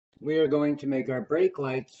we are going to make our brake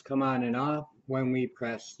lights come on and off when we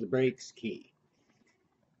press the brakes key.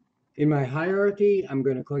 In my hierarchy, I'm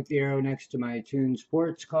going to click the arrow next to my tuned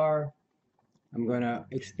sports car. I'm going to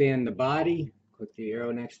expand the body, click the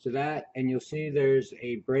arrow next to that, and you'll see there's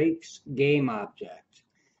a brakes game object.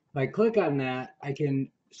 If I click on that, I can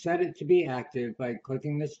set it to be active by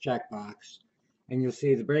clicking this checkbox, and you'll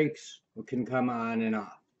see the brakes can come on and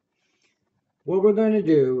off. What we're going to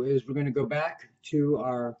do is we're going to go back to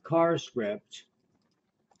our car script,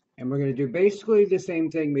 and we're going to do basically the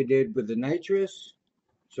same thing we did with the nitrous.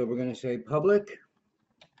 So we're going to say public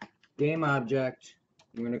game object.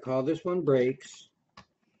 I'm going to call this one brakes.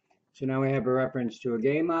 So now we have a reference to a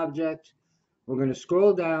game object. We're going to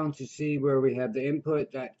scroll down to see where we have the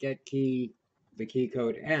input.get key, the key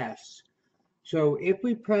code S. So if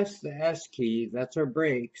we press the S key, that's our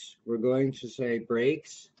brakes. We're going to say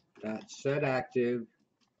brakes.setActive,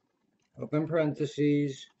 open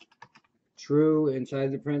parentheses, true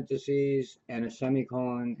inside the parentheses, and a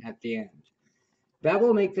semicolon at the end. That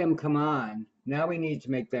will make them come on. Now we need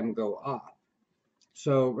to make them go off.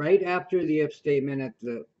 So right after the if statement at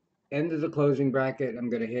the end of the closing bracket, I'm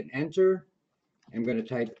going to hit enter. I'm going to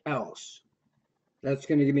type else. That's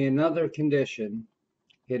going to give me another condition.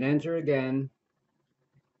 Hit enter again,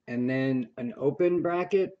 and then an open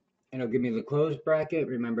bracket, and it'll give me the closed bracket.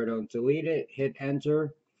 Remember, don't delete it. Hit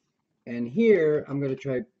enter. And here, I'm going to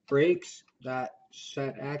try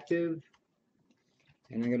brakes.setActive,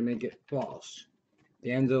 and I'm going to make it false.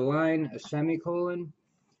 The end of the line, a semicolon.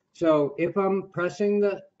 So if I'm pressing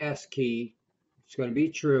the S key, it's going to be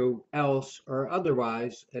true, else or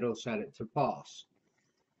otherwise, it'll set it to false.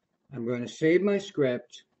 I'm going to save my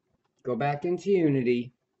script, go back into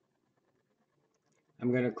Unity.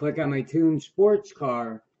 I'm going to click on my tuned sports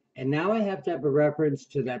car, and now I have to have a reference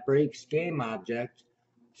to that brakes game object.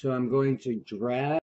 So I'm going to drag